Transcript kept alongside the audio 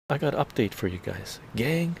I got an update for you guys,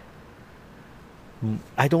 gang.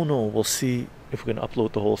 I don't know. We'll see if we can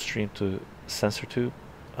upload the whole stream to CensorTube.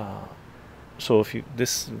 Uh, so if you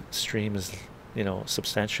this stream is, you know,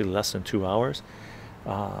 substantially less than 2 hours,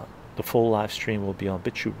 uh, the full live stream will be on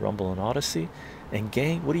BitChute, Rumble, and Odyssey. And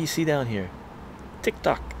gang, what do you see down here?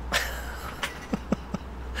 TikTok.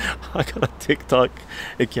 I got a TikTok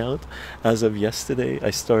account as of yesterday. I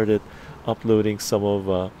started uploading some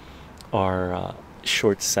of our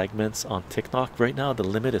short segments on TikTok. Right now, the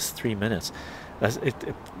limit is 3 minutes. As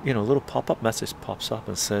you know, a little pop-up message pops up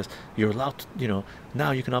and says you're allowed to, you know,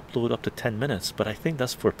 now you can upload up to 10 minutes. But I think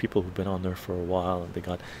that's for people who've been on there for a while and they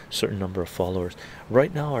got a certain number of followers.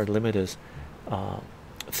 Right now, our limit is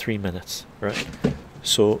 3 minutes, right?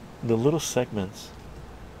 So the little segments,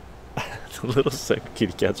 the little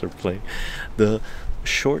kitty cats are playing. The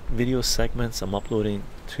short video segments I'm uploading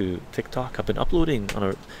to TikTok. I've been uploading on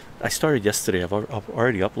a. I started yesterday. I've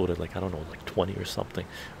already uploaded like, I don't know, like 20 or something,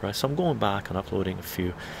 right? So I'm going back and uploading a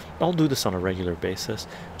few. I'll do this on a regular basis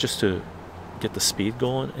just to get the speed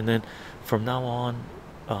going, and then from now on,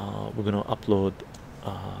 we're gonna upload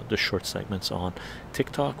the short segments on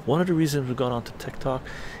TikTok. One of the reasons we got onto TikTok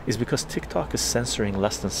is because TikTok is censoring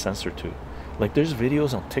less than CensorTube. Like there's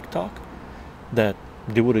videos on TikTok that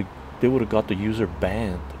they would have got the user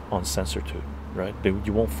banned on CensorTube, right?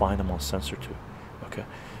 You won't find them on CensorTube. Okay,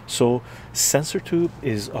 so CensorTube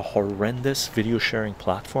is a horrendous video sharing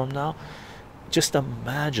platform now. Just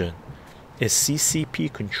imagine a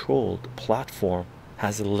CCP controlled platform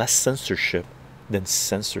has less censorship than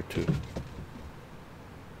CensorTube.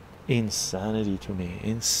 Insanity to me,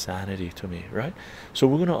 insanity to me, right? So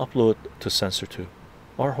we're gonna upload to CensorTube,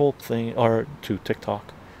 our whole thing, or to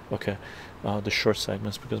TikTok, okay, the short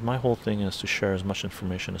segments, because my whole thing is to share as much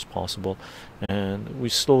information as possible, and we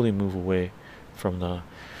slowly move away from the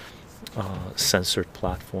censored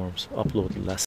platforms, upload less